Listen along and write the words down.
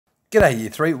G'day Year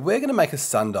 3, we're going to make a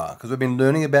sundial because we've been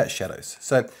learning about shadows.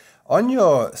 So on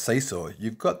your seesaw,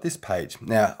 you've got this page.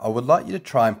 Now, I would like you to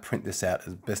try and print this out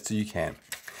as best as you can.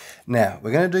 Now,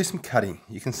 we're going to do some cutting.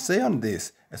 You can see on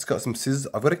this, it's got some scissors.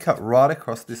 I've got to cut right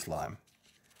across this line.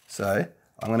 So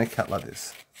I'm going to cut like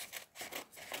this.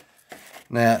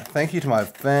 Now, thank you to my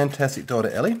fantastic daughter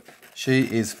Ellie.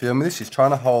 She is filming this. She's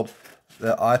trying to hold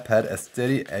the iPad as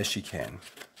steady as she can.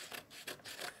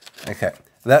 Okay.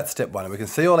 That's step one, and we can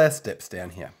see all our steps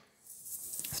down here.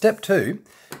 Step 2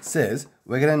 says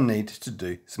we're going to need to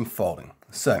do some folding.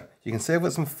 So you can see I've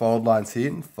got some fold lines here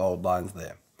and fold lines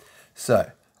there. So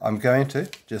I'm going to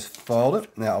just fold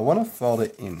it. Now I want to fold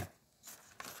it in.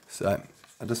 So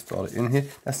I just fold it in here.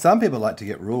 Now some people like to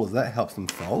get rulers. That helps them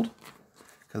fold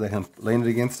because they can lean it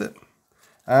against it.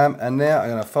 And now I'm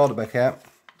going to fold it back out.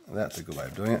 That's a good way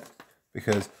of doing it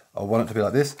because I want it to be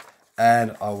like this.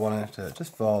 And I want it to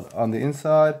just fold on the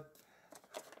inside.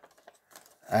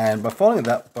 And by folding it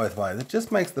that both ways, it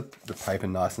just makes the paper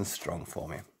nice and strong for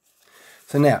me.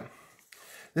 So now,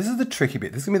 this is the tricky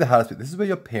bit. This is going to be the hardest bit. This is where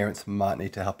your parents might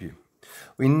need to help you.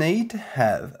 We need to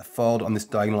have a fold on this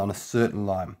diagonal on a certain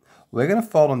line. We're going to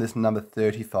fold on this number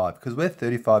 35 because we're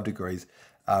 35 degrees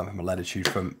from latitude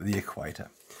from the equator.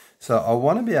 So I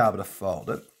want to be able to fold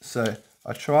it. So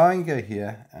I try and go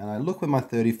here and I look where my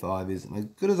 35 is, and as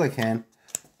good as I can,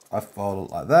 I fold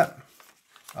it like that.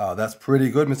 Oh, that's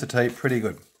pretty good, Mr. T, pretty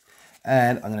good.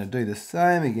 And I'm going to do the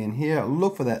same again here.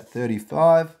 Look for that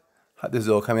 35. Hope this is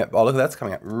all coming up. Oh, look, that's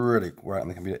coming up really great on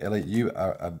the computer. Ellie, you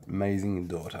are an amazing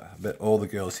daughter. I bet all the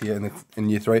girls here in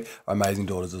Year 3 are amazing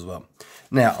daughters as well.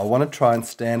 Now, I want to try and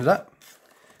stand it up.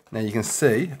 Now, you can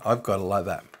see I've got it like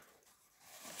that.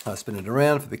 I'll spin it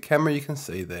around for the camera, you can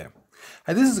see there.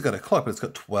 Hey, this has got a clock, but it's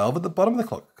got 12 at the bottom of the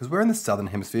clock because we're in the southern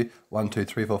hemisphere. 1, 2,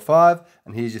 3, 4, 5,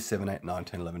 and here's your 7, 8, 9,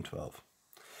 10, 11, 12.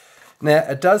 Now,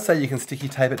 it does say you can sticky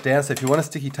tape it down, so if you want to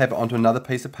sticky tape it onto another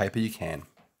piece of paper, you can.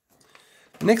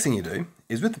 The next thing you do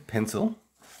is with the pencil,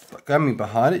 going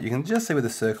behind it, you can just see where the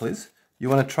circle is. You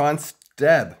want to try and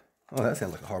stab, oh, that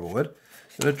sounds like a horrible word.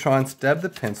 You want to try and stab the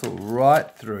pencil right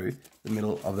through the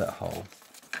middle of that hole.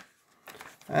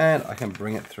 And I can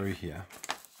bring it through here.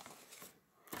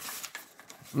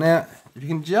 Now, if you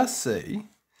can just see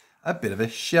a bit of a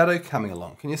shadow coming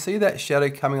along. Can you see that shadow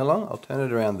coming along? I'll turn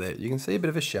it around there. You can see a bit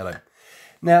of a shadow.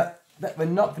 Now, we're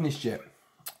not finished yet.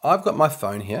 I've got my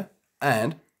phone here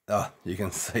and, oh, you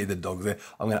can see the dogs there.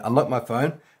 I'm going to unlock my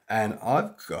phone and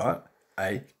I've got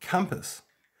a compass.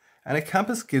 And a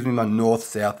compass gives me my north,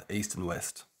 south, east and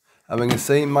west. And we can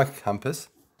see my compass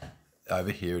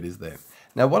over here, it is there.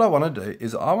 Now, what I want to do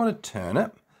is I want to turn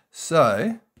it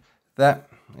so that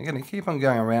I'm going to keep on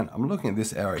going around. I'm looking at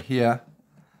this arrow here,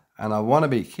 and I want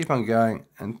to keep on going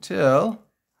until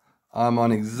I'm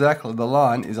on exactly, the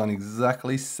line is on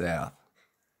exactly south.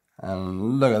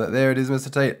 And look at that, there it is, Mr.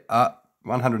 T.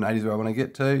 180 is where I want to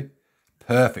get to.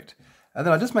 Perfect. And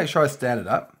then I just make sure I stand it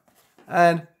up,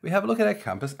 and we have a look at our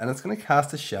compass, and it's going to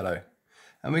cast a shadow.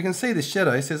 And we can see the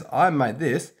shadow says I made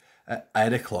this at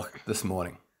 8 o'clock this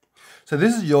morning. So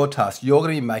this is your task. You're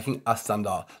going to be making a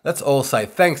sundial. Let's all say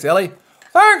thanks, Ellie.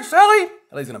 Thanks, Ellie.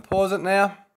 Ellie's going to pause it now.